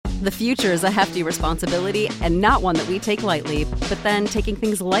The future is a hefty responsibility and not one that we take lightly. But then taking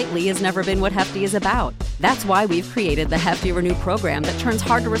things lightly has never been what Hefty is about. That's why we've created the Hefty Renew program that turns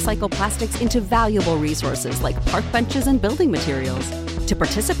hard to recycle plastics into valuable resources like park benches and building materials. To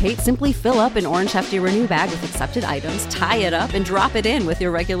participate, simply fill up an orange Hefty Renew bag with accepted items, tie it up, and drop it in with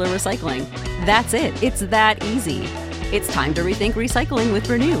your regular recycling. That's it. It's that easy. It's time to rethink recycling with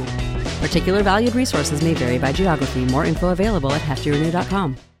Renew. Particular valued resources may vary by geography. More info available at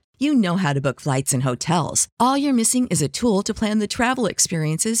heftyrenew.com. You know how to book flights and hotels. All you're missing is a tool to plan the travel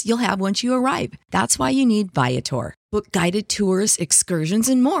experiences you'll have once you arrive. That's why you need Viator. Book guided tours, excursions,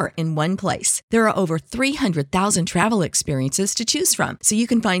 and more in one place. There are over 300,000 travel experiences to choose from, so you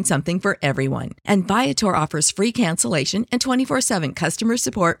can find something for everyone. And Viator offers free cancellation and 24/7 customer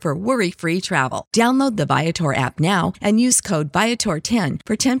support for worry-free travel. Download the Viator app now and use code Viator10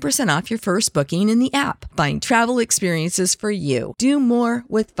 for 10% off your first booking in the app. Find travel experiences for you. Do more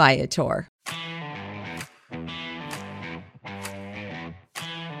with Viator.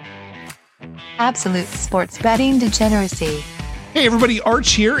 Absolute sports betting degeneracy. Hey everybody,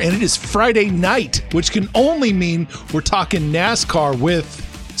 Arch here, and it is Friday night, which can only mean we're talking NASCAR with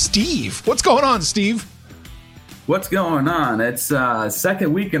Steve. What's going on, Steve? What's going on? It's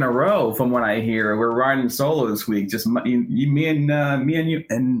second week in a row from what I hear. We're riding solo this week, just me and you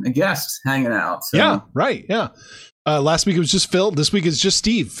and a guest hanging out. So. Yeah, right, yeah. Last week it was just Phil. This week is just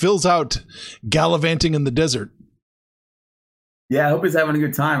Steve. Phil's out gallivanting in the desert. Yeah, I hope he's having a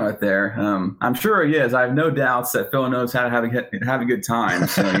good time out there. I'm sure he is. I have no doubts that Phil knows how to have a good time.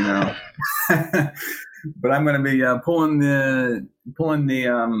 So but I'm going to be pulling the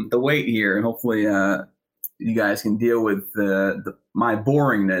weight here, and hopefully you guys can deal with my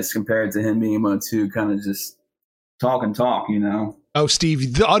boringness compared to him being able to kind of just talk. Oh,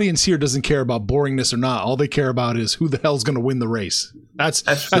 Steve, the audience here doesn't care about boringness or not. All they care about is who the hell's going to win the race. That's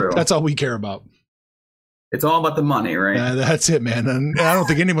true. That's all we care about. It's all about the money, right? That's it, man. And I don't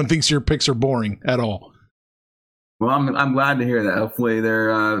think anyone thinks your picks are boring at all. Well, I'm glad to hear that. Hopefully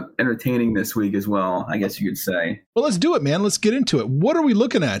they're entertaining this week as well, I guess you could say. Well, let's do it, man. Let's get into it. What are we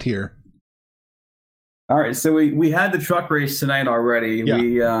looking at here? All right, so we had the truck race tonight already.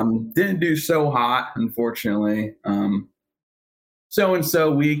 Yeah. We didn't do so hot, unfortunately.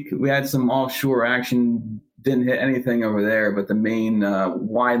 So week. We had some offshore action. Didn't hit anything over there, but the main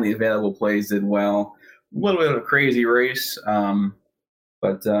widely available plays did well. A little bit of a crazy race,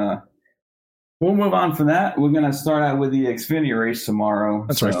 but we'll move on from that. We're going to start out with the Xfinity race tomorrow.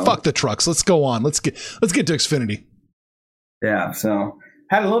 That's right. Fuck the trucks. Let's go on. Let's get to Xfinity. Yeah. So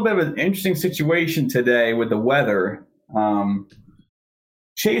had a little bit of an interesting situation today with the weather.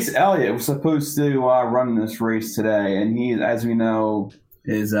 Chase Elliott was supposed to run this race today, and he, as we know,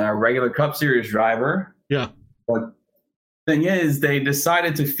 is a regular Cup Series driver. Yeah. But thing is, they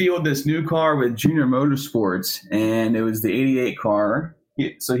decided to field this new car with Junior Motorsports, and it was the 88 car.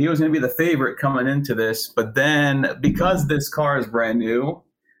 So he was going to be the favorite coming into this, but then because this car is brand new,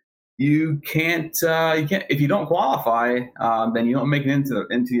 you can't if you don't qualify, then you don't make it into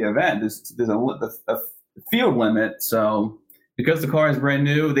the event. There's a field limit. So because the car is brand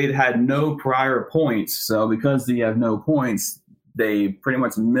new, they'd had no prior points. So because they have no points, they pretty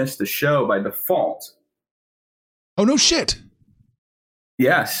much missed the show by default. Oh, no shit.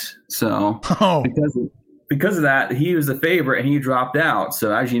 Yes. So because of that, he was the favorite and he dropped out.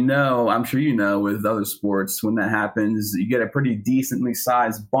 So as you know, I'm sure you know with other sports, when that happens, you get a pretty decently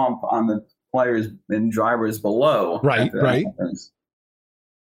sized bump on the players and drivers below. Right. Happens.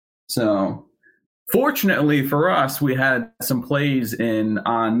 So fortunately for us, we had some plays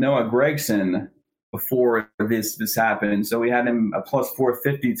on Noah Gragson before this happened. So we had him a plus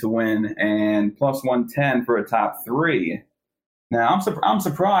 450 to win and plus 110 for a top three. Now, I'm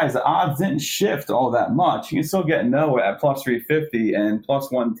surprised the odds didn't shift all that much. You can still get Noah at plus 350 and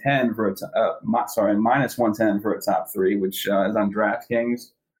plus 110 for minus 110 for a top three, which is on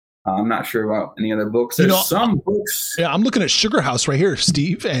DraftKings. I'm not sure about any other books. There's some books. Yeah, I'm looking at Sugar House right here,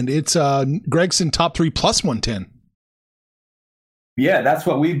 Steve, and it's Gragson top three plus 110. Yeah, that's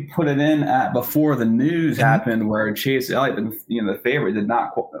what we put it in at before the news happened, where Chase Elliott, the favorite,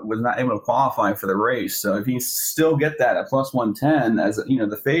 was not able to qualify for the race. So if you still get that at plus 110 as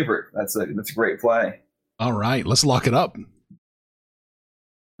the favorite, that's a great play. All right, let's lock it up.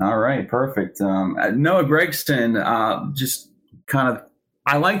 All right, perfect. Noah Gragson, just kind of,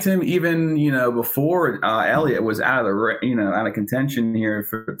 I liked him even before Elliott was out of contention here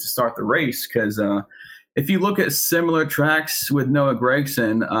to start the race, because if you look at similar tracks with Noah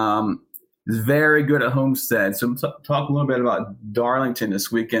Gragson, he's very good at Homestead. So talk a little bit about Darlington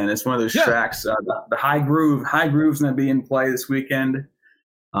this weekend. It's one of those tracks. The high groove's going to be in play this weekend.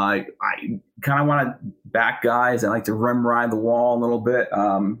 I kind of want to back guys that like to rim ride the wall a little bit.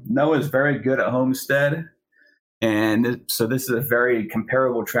 Noah's very good at Homestead, and so this is a very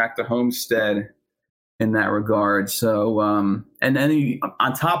comparable track to Homestead in that regard. So, and then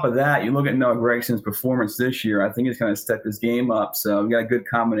on top of that, you look at Noah Gregson's performance this year. I think he's going to step his game up. So we got a good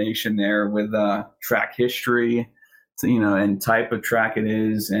combination there with track history, and type of track it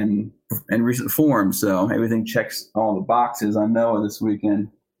is, and recent form. So everything checks all the boxes on Noah this weekend.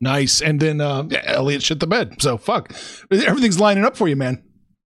 Nice. And then Elliott shit the bed. So fuck, everything's lining up for you, man.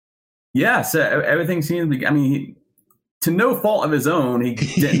 Yeah. So everything seems to be, I mean, to no fault of his own, he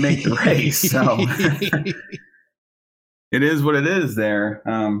didn't make the race. So it is what it is there.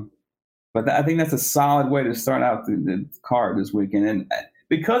 But I think that's a solid way to start out the card this weekend. And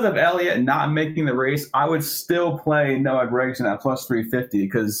because of Elliott not making the race, I would still play Noah Gragson at plus 350,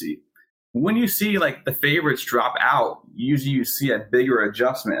 because when you see like the favorites drop out, usually you see a bigger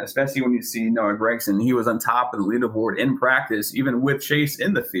adjustment, especially when you see Noah Gragson. He was on top of the leaderboard in practice, even with Chase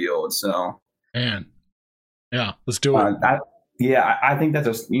in the field. So, man, yeah, let's do it. I think that's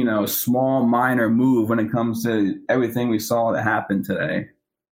a small minor move when it comes to everything we saw that happened today.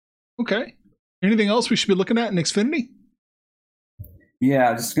 Okay. Anything else we should be looking at in Xfinity?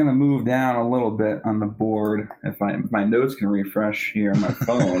 Yeah, just going to move down a little bit on the board. If my notes can refresh here on my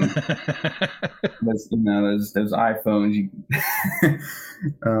phone. those iPhones.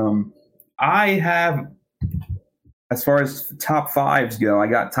 I have, as far as top fives go, I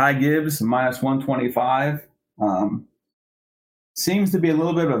got Ty Gibbs minus 125. Seems to be a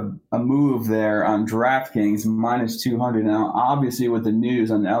little bit of a move there on DraftKings, minus 200. Now, obviously, with the news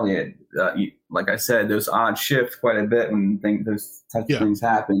on Elliott, like I said, those odds shift quite a bit when those types of things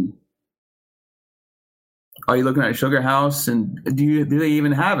happen. Are you looking at Sugar House, and do they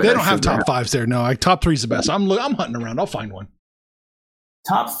even have it? They don't have top fives there. No, top three's the best. I'm hunting around. I'll find one.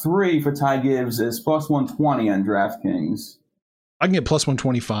 Top three for Ty Gibbs is plus 120 on DraftKings. I can get plus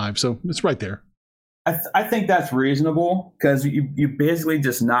 125, so it's right there. I think that's reasonable, because you basically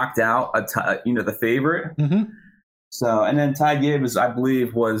just knocked out the favorite. Mm-hmm. So, and then Ty Gibbs, I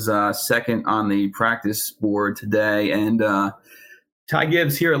believe, was second on the practice board today. And Ty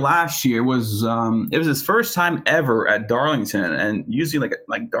Gibbs here last year was it was his first time ever at Darlington. And usually,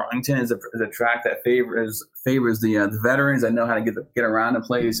 like Darlington is a track that favors the veterans that know how to get around the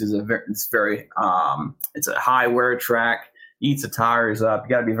place. It's a high wear track. Eats the tires up.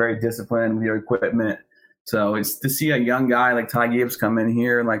 You got to be very disciplined with your equipment. So it's to see a young guy like Ty Gibbs come in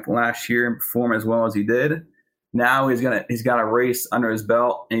here like last year and perform as well as he did. Now he's got a race under his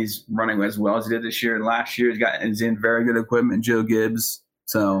belt, and he's running as well as he did this year. Last year he's in very good equipment, Joe Gibbs.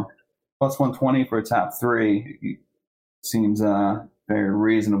 So plus 120 for a top three seems very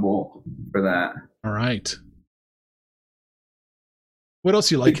reasonable for that. All right. What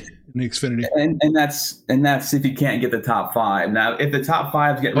else you like in the Xfinity? And that's if you can't get the top five. Now, if the top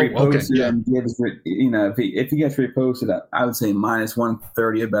fives get reposted, and Gibbs, if he gets reposted, I would say minus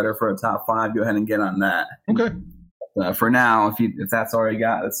 130 or better for a top five. Go ahead and get on that. Okay. For now, if that's all you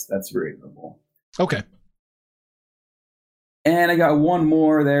got, that's reasonable. Okay. And I got one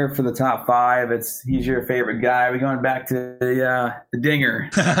more there for the top five. He's your favorite guy. We're going back to the Dinger.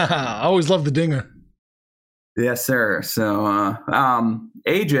 I always love the Dinger. Yes, sir. So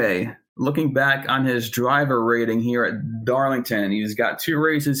AJ, looking back on his driver rating here at Darlington, he's got two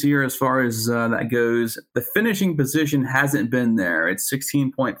races here as far as that goes. The finishing position hasn't been there. It's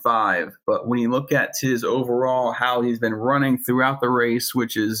 16.5. But when you look at his overall, how he's been running throughout the race,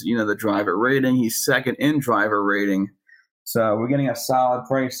 which is, the driver rating, he's second in driver rating. So we're getting a solid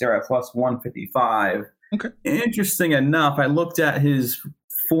price there at plus 155. Okay. Interesting enough, I looked at his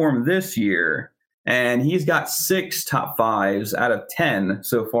form this year, and he's got 6 top fives out of 10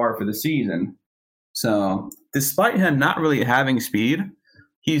 so far for the season. So despite him not really having speed,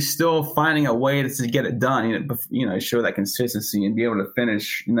 he's still finding a way to get it done, show that consistency and be able to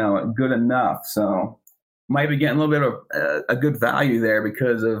finish, good enough. So might be getting a little bit of a good value there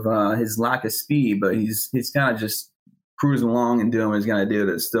because of his lack of speed, but he's kind of just cruising along and doing what he's going to do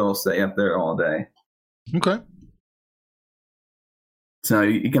to still stay up there all day. Okay. So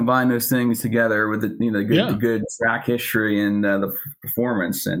you combine those things together with the good track history and the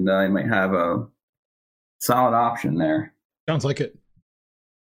performance, and you might have a solid option there. Sounds like it.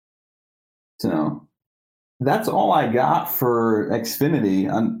 So that's all I got for Xfinity.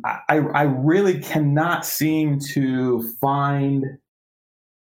 I really cannot seem to find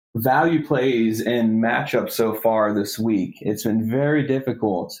value plays and matchups so far this week. It's been very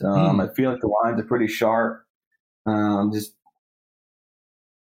difficult. I feel like the lines are pretty sharp.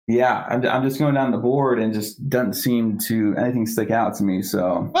 Yeah, I'm just going down the board and just doesn't seem to anything stick out to me.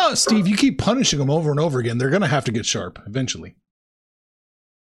 So, Well, Steve, you keep punishing them over and over again. They're going to have to get sharp eventually.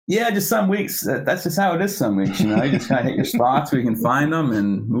 yeah, just some weeks. That's just how it is. Some weeks, you just kind of hit your spots where you can find them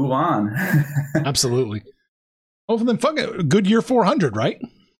and move on. Absolutely. Oh, then fuck it. Goodyear 400, right?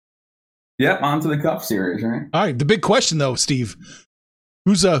 Yep, on to the Cup Series, right? All right. The big question, though, Steve,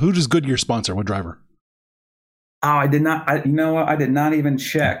 who does Goodyear sponsor? What driver? Oh, I did not. You know what? I did not even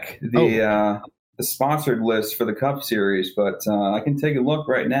check the sponsored list for the Cup Series, but I can take a look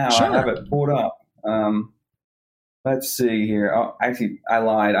right now. Sure. I have it pulled up. Let's see here. Oh, actually, I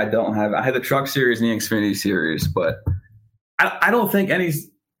lied. I don't have. I have the Truck Series and the Xfinity Series, but I don't think any.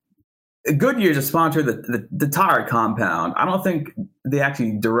 Goodyear's a sponsor the tire compound. I don't think they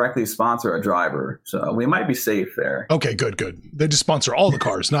actually directly sponsor a driver, so we might be safe there. Okay, good. They just sponsor all the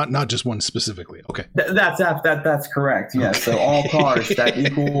cars, not just one specifically. Okay, that's correct. Yeah, Okay. so all cars that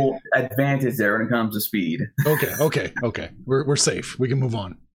equal advantage there when it comes to speed. Okay. We're safe. We can move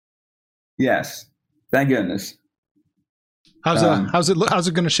on. Yes, thank goodness. How's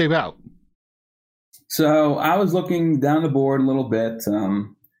it going to shape out? So I was looking down the board a little bit.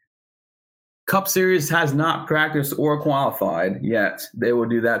 Cup Series has not practiced or qualified yet. They will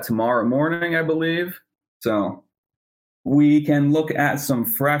do that tomorrow morning, I believe. So we can look at some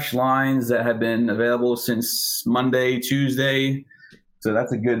fresh lines that have been available since Monday, Tuesday. So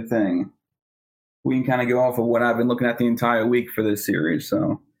that's a good thing. We can kind of go off of what I've been looking at the entire week for this series.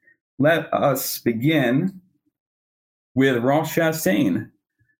 So let us begin with Ross Chastain.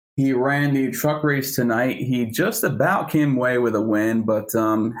 He ran the truck race tonight. He just about came away with a win, but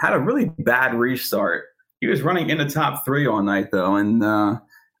had a really bad restart. He was running in the top 3 all night, though. And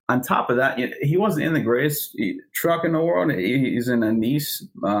on top of that, he wasn't in the greatest truck in the world. He's in a Nice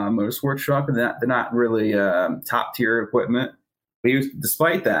motorsport truck. And they're not really top-tier equipment. But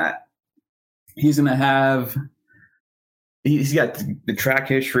despite that, he's going to have – he's got the track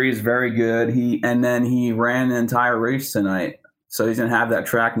history is very good. And then he ran the entire race tonight. So he's going to have that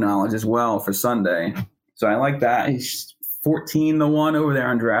track knowledge as well for Sunday. So I like that. He's 14-1 over there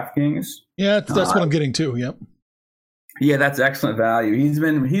on DraftKings. Yeah, that's what I'm getting to. Yep. Yeah, that's excellent value.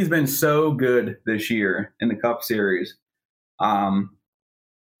 He's been so good this year in the Cup Series. I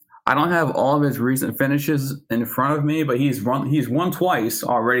don't have all of his recent finishes in front of me, but he's won twice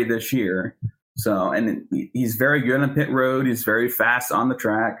already this year. So, and he's very good on pit road. He's very fast on the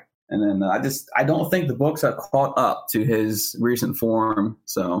track. And then I don't think the books have caught up to his recent form.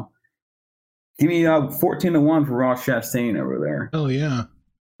 So give me 14-1 for Ross Chastain over there. Oh yeah.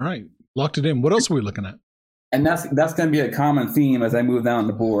 All right. Locked it in. What else are we looking at? And that's going to be a common theme as I move down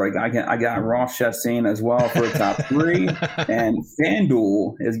the board. I got Ross Chastain as well for a top 3. And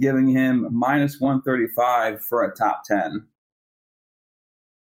FanDuel is giving him -135 for a top 10.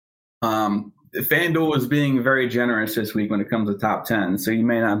 FanDuel is being very generous this week when it comes to top 10, so you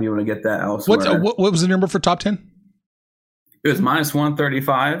may not be able to get that elsewhere. What was the number for top 10? It was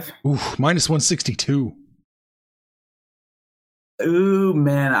 -135. Ooh, -162. Ooh,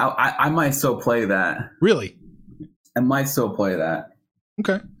 man, I might still play that. Really? I might still play that.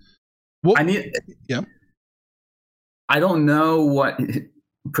 Okay. Well, yeah. I don't know what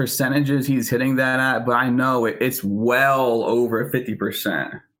percentages he's hitting that at, but I know it's well over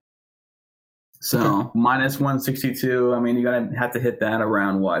 50%. So okay. -162. I mean, you're gonna have to hit that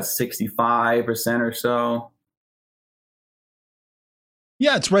around what 65% or so.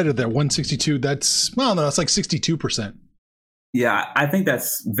 Yeah, it's right at there. 162. That's no, that's like 62%. Yeah, I think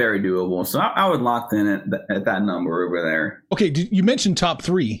that's very doable. So I would lock in at that number over there. Okay, you mentioned top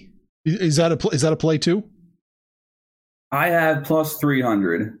 3. Is that a play too? I have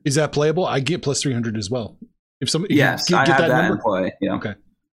 +300. Is that playable? I get +300 as well. If somebody yes, I have that number in play. Yeah. Okay.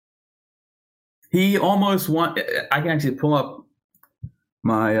 He almost won. I can actually pull up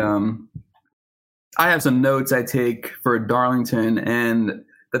my. I have some notes I take for Darlington, and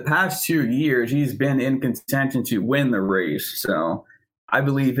the past 2 years he's been in contention to win the race. So I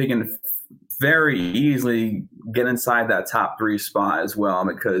believe he can very easily get inside that top 3 spot as well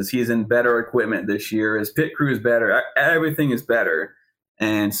because he's in better equipment this year. His pit crew is better. Everything is better.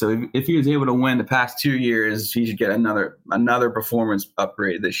 And so if he was able to win the past 2 years, he should get another performance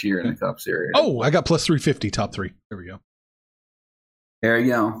upgrade this year in the Cup Series. Oh, I got +350, top 3. There we go. There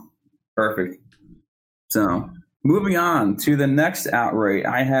you go. Perfect. So moving on to the next outright,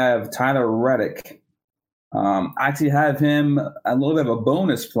 I have Tyler Reddick. I actually have him a little bit of a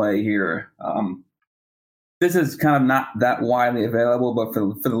bonus play here. This is kind of not that widely available, but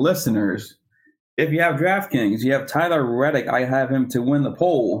for the listeners, if you have DraftKings, you have Tyler Reddick. I have him to win the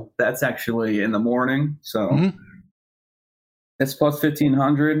poll. That's actually in the morning. So It's plus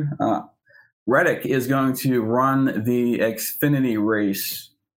 1,500. Reddick is going to run the Xfinity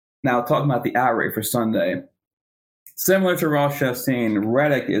race. Now, talking about the outright for Sunday, similar to Ross Chastain,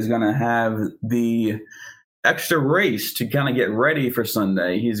 Reddick is going to have the extra race to kind of get ready for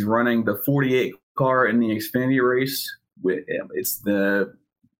Sunday. He's running the 48 car in the Xfinity race. It's the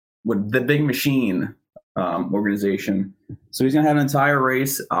Big Machine organization. So he's going to have an entire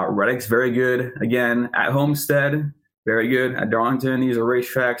race. Reddick's very good. Again, at Homestead, very good. At Darlington, these are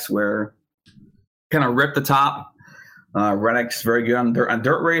racetracks where kind of rip the top. Reddick's very good on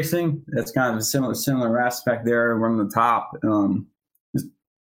dirt racing. That's kind of a similar aspect there, running the top. He's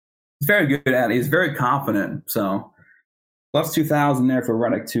very good at it. He's very confident. So plus 2,000 there for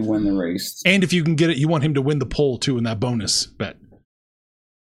Reddick to win the race. And if you can get it, you want him to win the pole too in that bonus bet.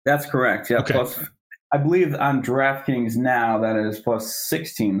 That's correct. Yeah. Okay. Plus, I believe on DraftKings now that is plus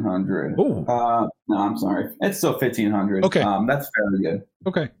 1,600. Oh. No, I'm sorry. It's still 1,500. Okay. That's fairly good.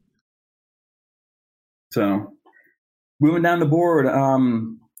 Okay. So moving down the board,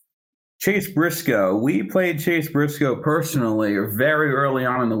 Chase Briscoe. We played Chase Briscoe personally very early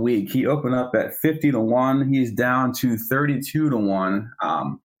on in the week. He opened up at 50-1. He's down to 32-1.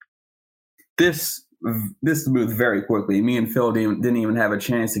 This moved very quickly. Me and Phil didn't even have a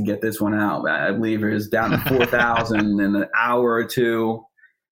chance to get this one out. I believe it was down to 4,000 in an hour or two.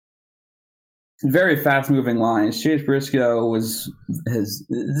 Very fast-moving lines. Chase Briscoe this has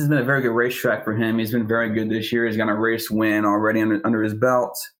been a very good racetrack for him. He's been very good this year. He's got a race win already under his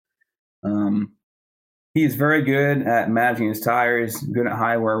belt. He's very good at managing his tires, good at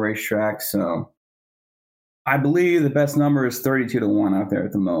high-wear racetracks. So I believe the best number is 32-1 out there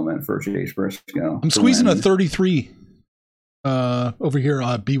at the moment for Chase Briscoe. I'm squeezing a 33 over here,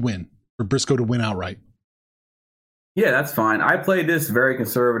 B-win for Briscoe to win outright. Yeah, that's fine. I played this very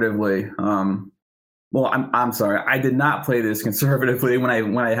conservatively. Well, I'm sorry. I did not play this conservatively when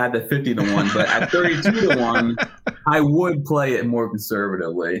I had the 50-1, but at 32-1, I would play it more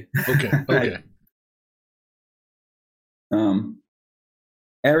conservatively. Okay.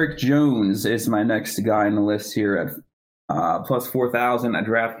 Eric Jones is my next guy on the list here at plus 4,000 at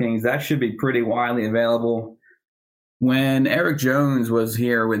DraftKings. That should be pretty widely available. When Eric Jones was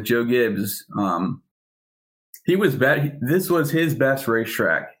here with Joe Gibbs, this was his best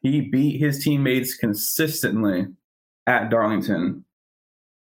racetrack. He beat his teammates consistently at Darlington.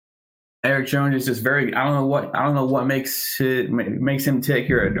 Eric Jones is just very. I don't know what makes him tick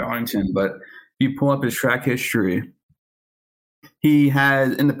here at Darlington, but if you pull up his track history, he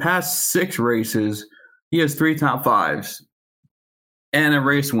has in the past 6 races, he has 3 top 5s and a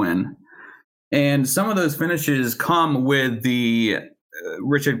race win, and some of those finishes come with the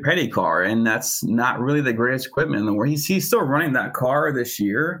Richard Petty car, and that's not really the greatest equipment in the world. He's still running that car this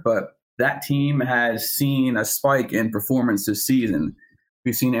year, but that team has seen a spike in performance this season.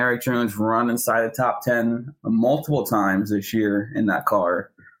 We've seen Eric Jones run inside the top 10 multiple times this year in that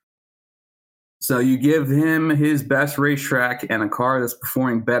car. So you give him his best racetrack and a car that's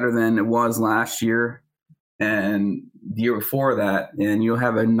performing better than it was last year and the year before that, and you'll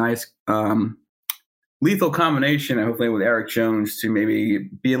have a nice lethal combination, hopefully, with Eric Jones to maybe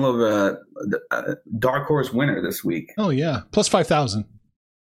be a little bit of a dark horse winner this week. Oh, yeah. Plus 5,000.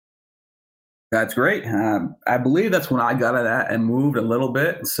 That's great. I believe that's when I got it at and moved a little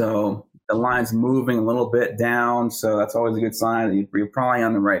bit. So the line's moving a little bit down. So that's always a good sign. You're probably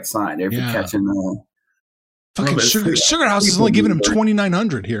on the right side if you're catching fucking Sugar House is only giving him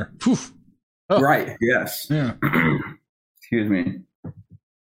 2,900 here. Oh. Right. Yes. Yeah. Excuse me.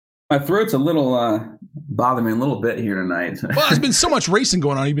 My throat's a little bothering me a little bit here tonight. Well, there's been so much racing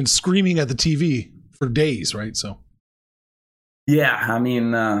going on. You've been screaming at the TV for days, right? So. Yeah, I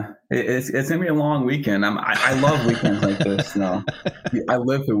mean, it's gonna be a long weekend. I love weekends like this. No, I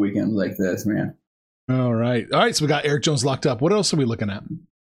live for weekends like this, man. All right. So we got Eric Jones locked up. What else are we looking at?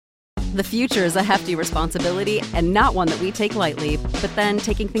 The future is a hefty responsibility and not one that we take lightly. But then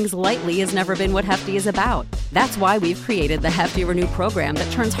taking things lightly has never been what Hefty is about. That's why we've created the Hefty Renew program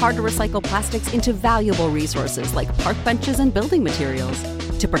that turns hard to recycle plastics into valuable resources like park benches and building materials.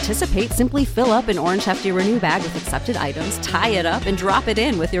 To participate, simply fill up an orange Hefty Renew bag with accepted items, tie it up, and drop it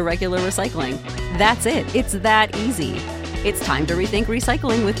in with your regular recycling. That's it. It's that easy. It's time to rethink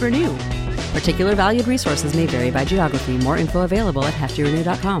recycling with Renew. Particular valued resources may vary by geography. More info available at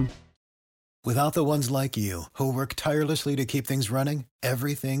heftyrenew.com. Without the ones like you, who work tirelessly to keep things running,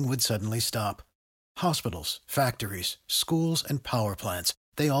 everything would suddenly stop. Hospitals, factories, schools, and power plants,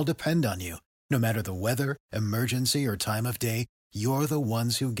 they all depend on you. No matter the weather, emergency, or time of day, you're the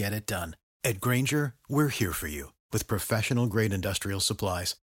ones who get it done. At Grainger, we're here for you with professional-grade industrial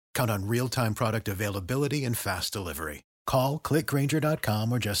supplies. Count on real-time product availability and fast delivery. Call, click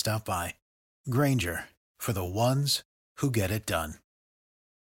Grainger.com, or just stop by. Grainger, for the ones who get it done.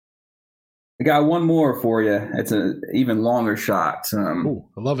 I got one more for you. It's an even longer shot. Oh,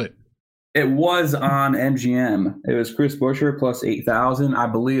 I love it. It was on MGM. It was Chris Buescher plus 8,000. I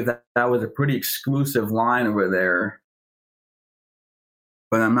believe that was a pretty exclusive line over there.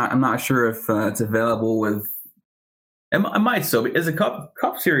 But I'm not sure if it's available with. It might still be. Is a Cup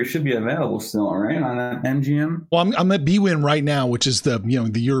Series should be available still, right, on MGM? Well, I'm at BWin right now, which is the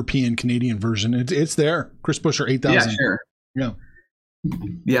the European Canadian version. It's there. Chris Buescher 8,000. Yeah, sure. Yeah.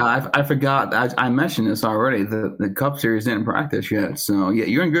 Yeah, I forgot. I mentioned this already. The Cup Series didn't practice yet, so yeah,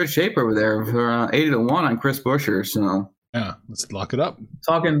 you're in good shape over there for 80-1 on Chris Buescher. So yeah, let's lock it up.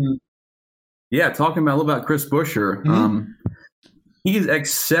 Talking about a little about Chris Buescher. Mm-hmm. He's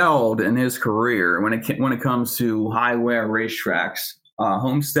excelled in his career when it comes to high wear racetracks.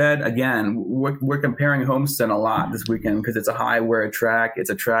 Homestead, again, we're comparing Homestead a lot this weekend because it's a high wear track. It's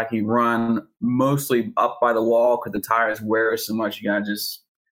a track you run mostly up by the wall because the tires wear so much. You gotta just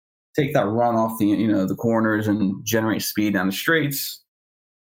take that run off the corners and generate speed down the straights.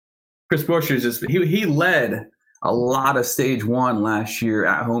 Chris Buescher he led a lot of stage one last year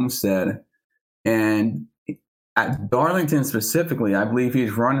at Homestead, and at Darlington specifically, I believe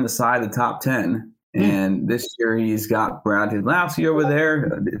he's running inside the top 10. And this year he's got Brad Keselowski over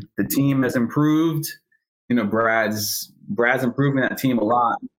there. The team has improved. Brad's improving that team a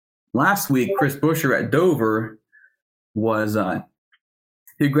lot. Last week, Chris Buescher at Dover was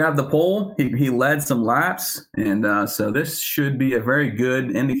he grabbed the pole. He led some laps, and so this should be a very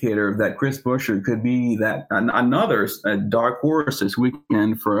good indicator that Chris Buescher could be that another dark horse this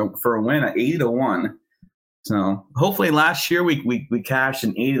weekend for a win at 80-1. So hopefully last year we cashed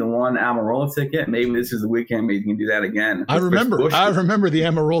an 80-1 Amarola ticket. Maybe this is the weekend. Maybe you can do that again. I remember the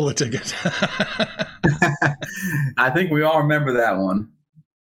Amarola ticket. I think we all remember that one.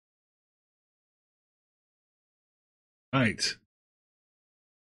 Right.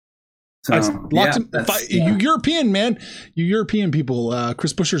 So, you European man, you European people.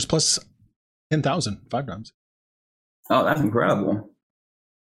 Chris Buescher's plus 10,000 5 times. Oh, that's incredible.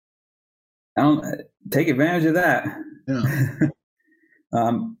 I don't take advantage of that.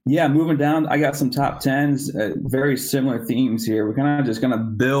 Yeah. Moving down, I got some top 10s, very similar themes here. We're kind of just going to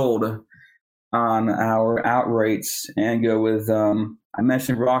build on our outrights and go with, I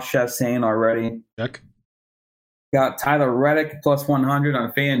mentioned Ross Chastain already. Check. Got Tyler Reddick plus 100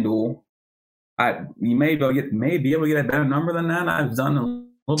 on FanDuel. You may be able to get a better number than that. I've done a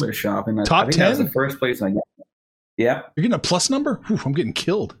little bit of shopping. Top 10? That's the first place I got. Yeah. You're getting a plus number? Ooh, I'm getting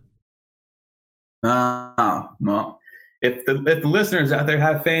killed. Well, if the listeners out there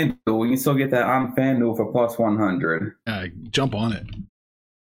have FanDuel, we can still get that on FanDuel for plus 100. Jump on it.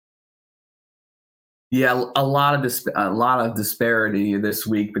 Yeah, a lot of disparity this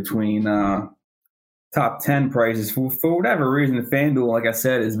week between top 10 prices for whatever reason. FanDuel, like I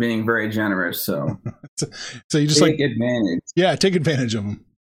said, is being very generous. So, so you just take advantage. Yeah, take advantage of them.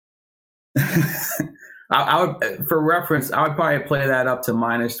 I would, for reference, I would probably play that up to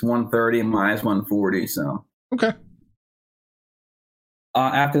minus 130 and minus 140. So okay.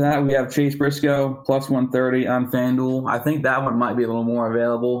 After that, we have Chase Briscoe plus 130 on FanDuel. I think that one might be a little more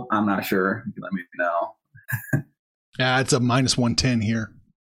available. I'm not sure. Let me know. Yeah, it's a minus 110 here.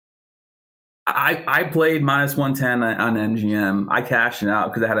 I played minus 110 on MGM. I cashed it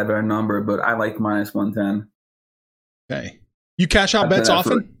out because I had a better number, but I like minus 110. Okay. You cash out bets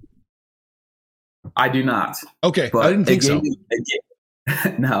often? I do not. Okay, but I didn't think so.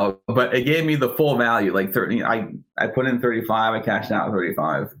 No, but it gave me the full value, like 30. I put in 35. I cashed out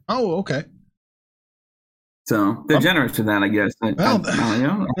 35. Oh, okay. So they're generous to that, I guess.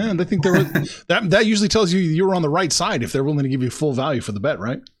 Yeah, they think they're that usually tells you were on the right side if they're willing to give you full value for the bet,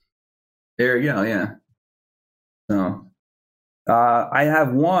 right? There you go. Yeah. So I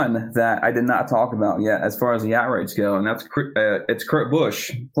have one that I did not talk about yet as far as the outrights go, and that's it's Kurt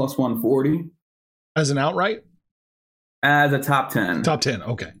Busch plus 140 as an outright. As a top 10. Top 10,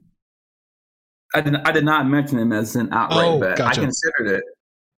 okay. I did not mention him as an outright bet. Gotcha. I considered it.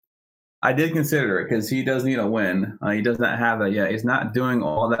 I did consider it because he does need a win. He does not have that yet. He's not doing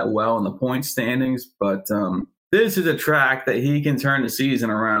all that well in the point standings, but this is a track that he can turn the season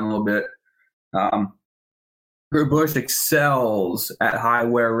around a little bit. Kurt Busch excels at high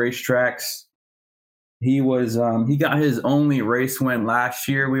wear racetracks. He got his only race win last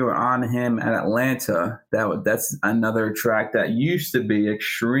year. We were on him at Atlanta. That's another track that used to be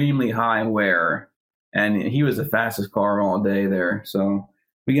extremely high wear, and he was the fastest car all day there. So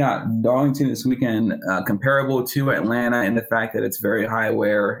we got Darlington this weekend, comparable to Atlanta in the fact that it's very high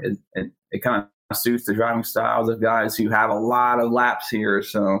wear. It kind of suits the driving styles of guys who have a lot of laps here.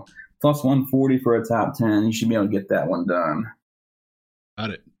 So plus 140 for a top 10. You should be able to get that one done.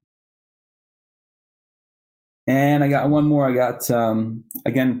 Got it. And I got one more. I got,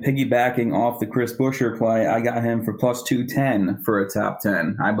 again, piggybacking off the Chris Buescher play, I got him for plus 210 for a top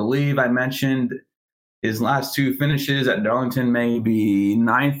 10. I believe I mentioned his last two finishes at Darlington may be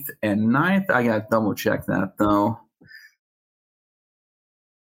 9th and 9th. I got to double check that, though.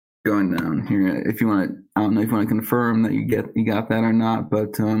 Going down here, if you want to, I don't know if you want to confirm that you got that or not,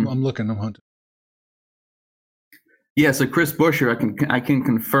 but I'm looking. I'm hunting. Yeah, so Chris Buescher, I can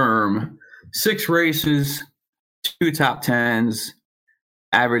confirm 6 races, 2 top 10s,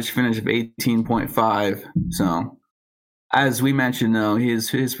 average finish of 18.5. So, as we mentioned, though,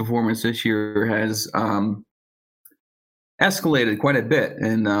 his performance this year has escalated quite a bit,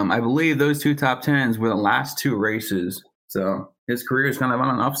 and I believe those 2 top 10s were the last 2 races. So his career is kind of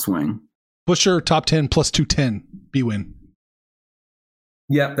on an upswing. Buescher top 10 plus 210 B-win.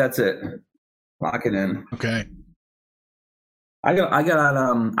 Yep, that's it. Lock it in. Okay. I'll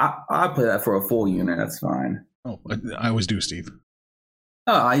play that for a full unit. That's fine. Oh, I always do, Steve.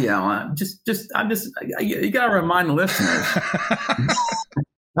 Oh yeah, you gotta remind the listeners.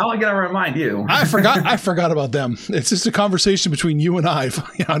 Now I gotta remind you. I forgot about them. It's just a conversation between you and I.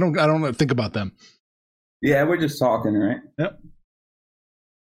 I don't think about them. Yeah, we're just talking, right? Yep.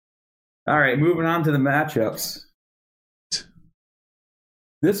 All right, moving on to the matchups.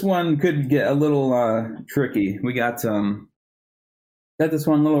 This one could get a little tricky. We got this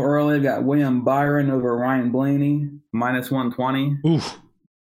one a little early. We got William Byron over Ryan Blaney, minus 120. Oof.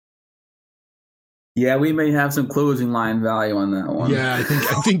 Yeah, we may have some closing line value on that one. Yeah,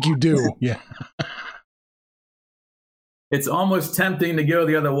 I think you do. Yeah. It's almost tempting to go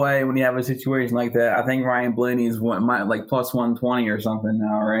the other way when you have a situation like that. I think Ryan Blaney is like plus 120 or something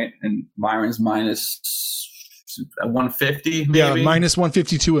now, right? And Byron's minus 150, maybe? Yeah, minus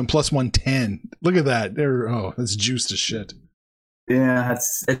 152 and plus 110. Look at that. That's juice to shit. Yeah,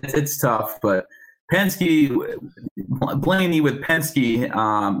 it's tough, but Penske, Blaney with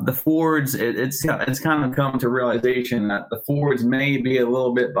Penske, the Fords, it's kind of come to realization that the Fords may be a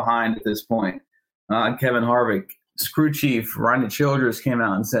little bit behind at this point. Kevin Harvick, crew chief Ryan Childress came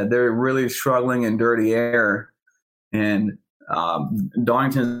out and said they're really struggling in dirty air, and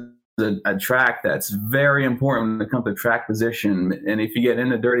Darlington is a track that's very important when it comes to track position. And if you get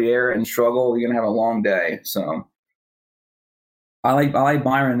into dirty air and struggle, you're gonna have a long day. So I like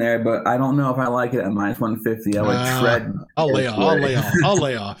Byron there, but I don't know if I like it at minus 150. I would tread. I'll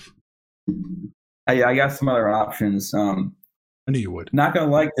lay off. I got some other options. I knew you would. Not going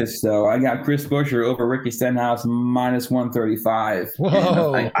to like this, though. I got Chris Buescher over Ricky Stenhouse, minus 135.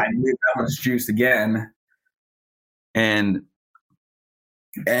 Whoa. I knew that was juiced again. And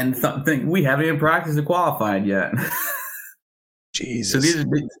something we haven't even practiced or qualified yet. Jesus. So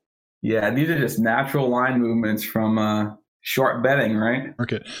these are just natural line movements from short betting, right?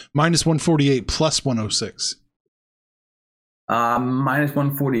 Okay. Minus 148 plus 106. Minus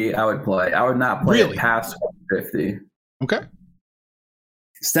 148 I would play. I would not play it past 150. Okay.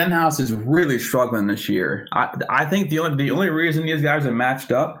 Stenhouse is really struggling this year. I think the only reason these guys are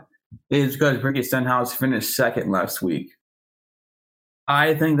matched up is because Ricky Stenhouse finished second last week.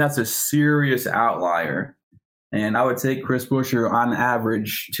 I think that's a serious outlier. And I would take Chris Buescher on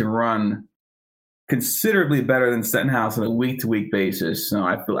average to run considerably better than Stenhouse on a week-to-week basis. So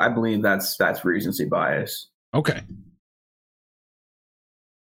I believe that's recency bias. Okay.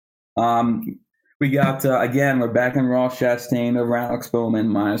 We got, again, we're back in Ross Chastain over Alex Bowman,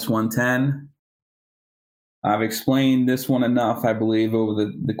 minus 110. I've explained this one enough, I believe, over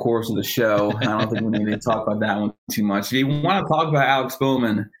the course of the show. I don't think we need to talk about that one too much. If you want to talk about Alex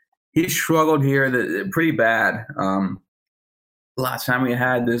Bowman, he struggled here pretty bad. Last time we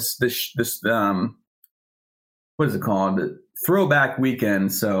had this what is it called? Throwback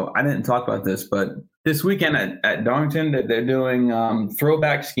weekend. So I didn't talk about this, but this weekend at Darlington, they're doing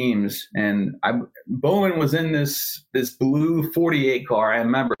throwback schemes, and Bowman was in this blue 48 car. I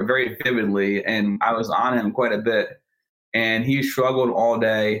remember very vividly, and I was on him quite a bit, and he struggled all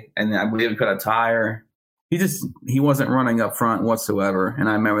day, and I believe he cut a tire. He wasn't running up front whatsoever, and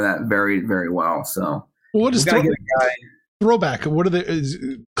I remember that very, very well. So what is throwback? What are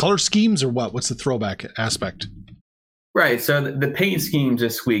the color schemes or what? What's the throwback aspect? Right. So the paint schemes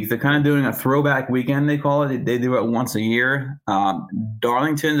this week, they're kind of doing a throwback weekend, they call it. They do it once a year.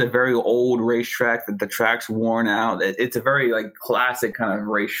 Darlington's a very old racetrack that the track's worn out. It's a very classic kind of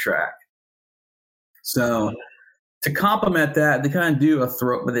racetrack. So to complement that, they kind of do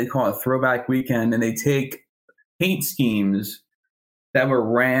what they call a throwback weekend, and they take paint schemes that were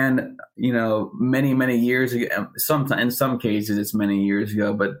ran, many years ago. In some cases, it's many years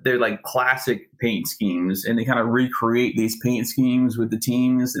ago, but they're like classic paint schemes, and they kind of recreate these paint schemes with the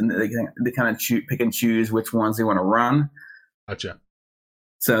teams, and they kind of pick and choose which ones they want to run. Gotcha.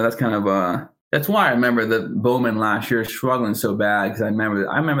 So that's kind of that's why I remember the Bowman last year struggling so bad, because I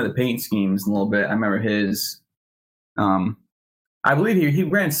remember the paint schemes a little bit. I remember his. I believe he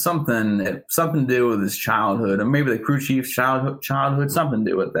ran something to do with his childhood, or maybe the crew chief's childhood, something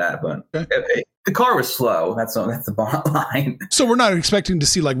to do with that. But the car was slow. That's the bottom line. So we're not expecting to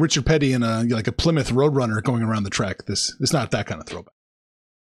see like Richard Petty in a Plymouth Roadrunner going around the track. It's not that kind of throwback.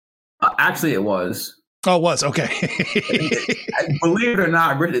 Actually, it was. Oh, it was. Okay. Believe it or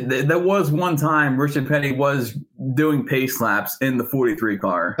not, there was one time Richard Petty was doing pace laps in the 43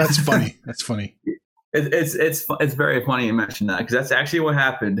 car. That's funny. That's funny. It's very funny you mentioned that, because that's actually what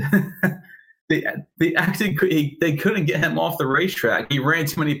happened. they couldn't get him off the racetrack. He ran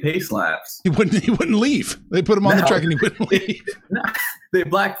too many pace laps. He wouldn't leave. They put him on the track and he wouldn't leave. They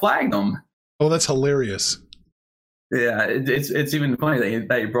black flagged him. Oh, that's hilarious. Yeah, it's even funny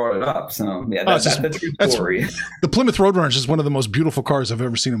that you brought it up. So yeah, that's a true story. The Plymouth Roadrunner is just one of the most beautiful cars I've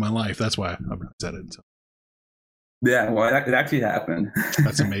ever seen in my life. That's why I said it. So. Yeah, well, it actually happened.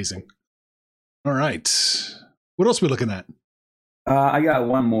 That's amazing. All right. What else are we looking at? I got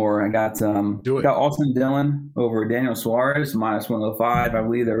one more. I got Austin Dillon over Daniel Suarez, -105. I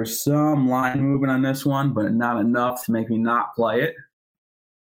believe there was some line movement on this one, but not enough to make me not play it.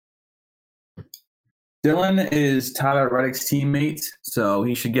 Dillon is Tyler Reddick's teammate, so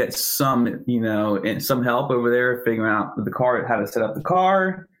he should get some help over there figuring out the car, how to set up the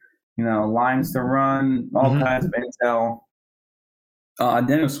car, lines to run, all kinds of intel.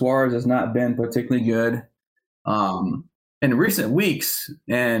 Daniel Suarez has not been particularly good in recent weeks,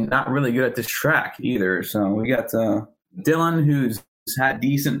 and not really good at this track either. So we got Dillon, who's had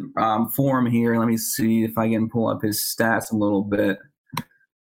decent form here. Let me see if I can pull up his stats a little bit.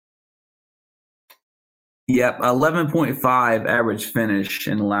 Yep, 11.5 average finish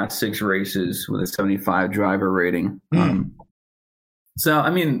in the last 6 races with a 75 driver rating. So, I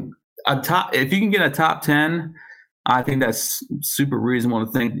mean, if you can get a top 10, I think that's super reasonable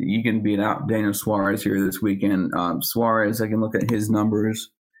to think that you can beat out Daniel Suarez here this weekend. Suarez, I can look at his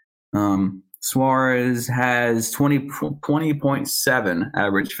numbers. Suarez has 20.7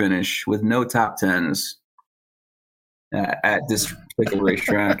 average finish with no top 10s at this particular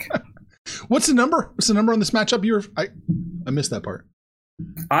racetrack. What's the number? What's the number on this matchup? I missed that part.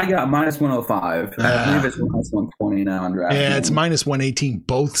 I got -105. I believe it's -120 now on DraftKings. Yeah, it's -118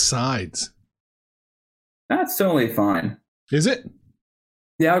 both sides. That's totally fine. Is it?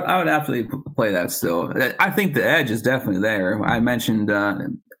 Yeah, I would absolutely play that still. I think the edge is definitely there. I mentioned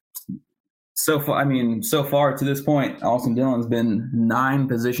so far to this point, Austin Dillon's been 9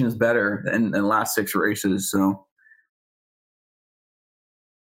 positions better in the last 6 races. So.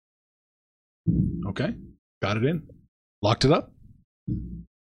 Okay, got it in. Locked it up.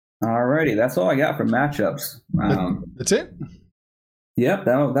 Alrighty, that's all I got for matchups. That's it? Yep,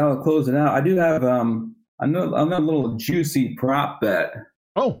 that'll close it out. I do have another little juicy prop bet.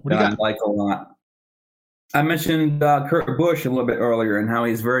 Oh, what do you got? I like a lot. I mentioned Kurt Busch a little bit earlier and how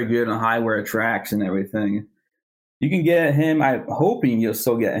he's very good on high wear tracks and everything. You can get him. I'm hoping you'll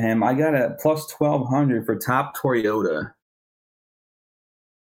still get him. I got a +1,200 for Top Toyota.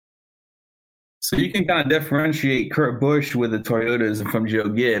 So you can kind of differentiate Kurt Busch with the Toyotas from Joe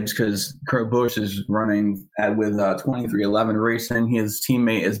Gibbs, because Kurt Busch is running with 2311 Racing. His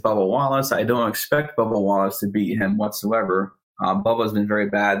teammate is Bubba Wallace. I don't expect Bubba Wallace to beat him whatsoever. Bubba's been very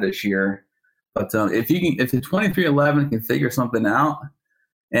bad this year. But if the 2311 can figure something out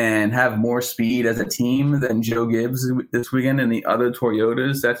and have more speed as a team than Joe Gibbs this weekend and the other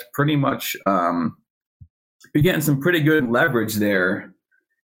Toyotas, that's pretty much you're getting some pretty good leverage there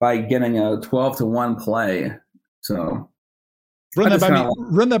by getting a 12-1 play. So run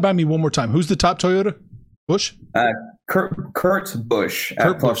that by me one more time. Who's the top Toyota? Busch? Kurt Busch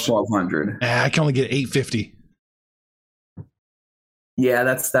at +1,200. I can only get 850. Yeah,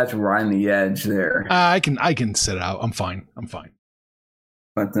 that's right on the edge there. I can set it out. I'm fine.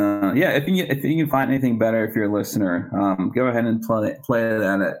 But if you can find anything better, if you're a listener, go ahead and play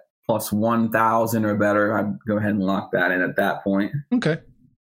that at +1,000 or better. I'd go ahead and lock that in at that point. Okay.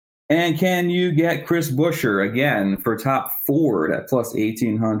 And can you get Chris Buescher again for top Ford at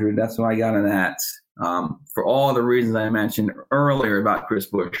 +1,800? That's what I got in that. For all the reasons I mentioned earlier about Chris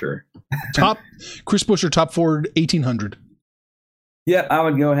Buescher. Chris Buescher, top Ford, 1,800. Yeah, I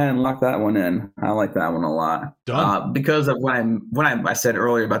would go ahead and lock that one in. I like that one a lot. Because of what I said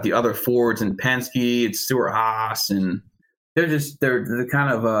earlier about the other Fords and Penske, it's Stuart Haas and they're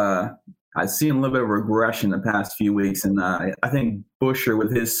kind of I've seen a little bit of regression the past few weeks, and I think Buescher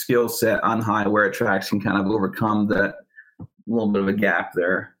with his skill set on high wear tracks can kind of overcome that little bit of a gap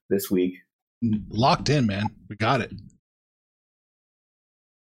there this week. Locked in, man. We got it. Is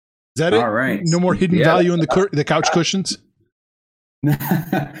that it? All right. No more hidden value in the couch cushions?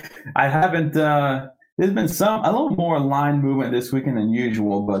 I haven't. There's been a little more line movement this weekend than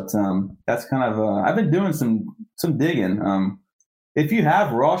usual, but that's kind of. I've been doing some digging. If you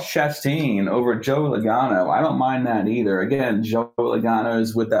have Ross Chastain over Joe Logano, I don't mind that either. Again, Joe Logano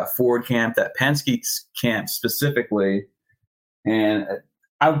is with that Ford camp, that Penske camp specifically, and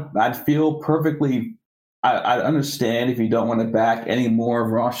I'd feel perfectly. I understand if you don't want to back any more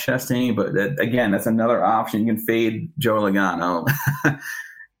of Ross Chastain, but again, that's another option. You can fade Joe Logano.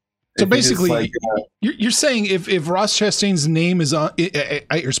 So basically, you're saying if Ross Chastain's name is at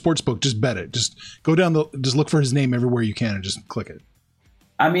your sportsbook, just bet it. Just go down just look for his name everywhere you can and just click it.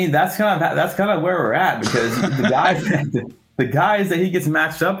 I mean, that's kind of where we're at, because the guys that he gets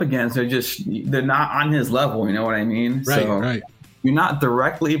matched up against they're not on his level. You know what I mean? Right. So, right. You're not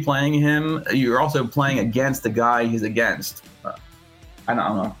directly playing him. You're also playing against the guy he's against. I don't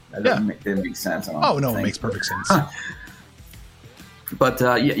know. That didn't make sense. It makes perfect sense. But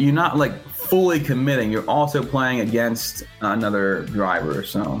you're not like fully committing. You're also playing against another driver.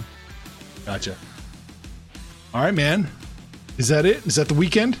 So, gotcha. All right, man. Is that it? Is that the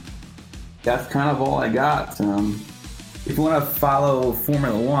weekend? That's kind of all I got. If you want to follow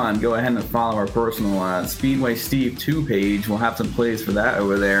Formula One, go ahead and follow our personal Speedway Steve 2 page. We'll have some plays for that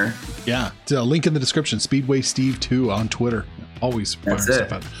over there. Yeah, it's a link in the description. Speedway Steve 2 on Twitter. Always firing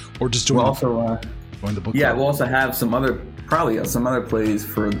stuff out. Or just join the book. Yeah, we'll also have some other plays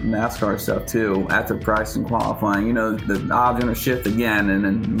for NASCAR stuff too after practice and qualifying. You know, the odds are going to shift again,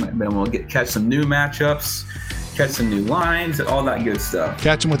 and then we'll catch some new matchups, catch some new lines, all that good stuff.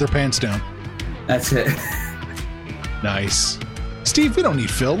 Catch them with their pants down. That's it. Nice. Steve, we don't need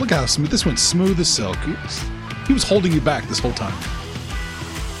Phil. Look how smooth. This went smooth as silk. He was holding you back this whole time.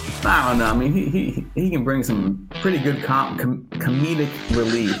 I don't know. I mean, he can bring some pretty good comedic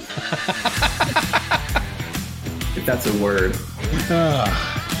relief. If that's a word.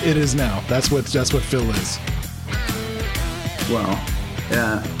 It is now. That's what Phil is. Well,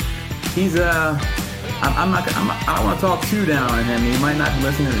 yeah. He's I don't want to talk too down on him. He might not be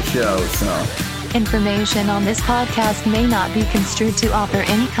listening to the show, so. Information on this podcast may not be construed to offer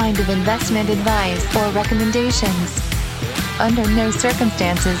any kind of investment advice or recommendations. Under no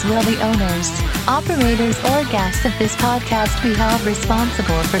circumstances will the owners, operators, or guests of this podcast be held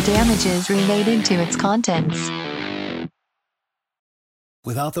responsible for damages related to its contents.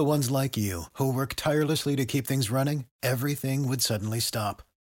 Without the ones like you, who work tirelessly to keep things running, everything would suddenly stop.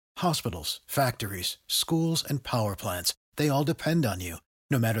 Hospitals, factories, schools, and power plants, they all depend on you.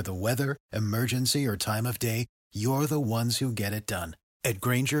 No matter the weather, emergency, or time of day, you're the ones who get it done. At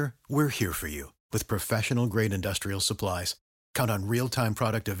Grainger, we're here for you with professional-grade industrial supplies. Count on real-time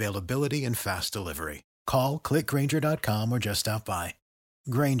product availability and fast delivery. Call, click Grainger.com, or just stop by.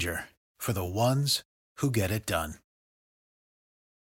 Grainger, for the ones who get it done.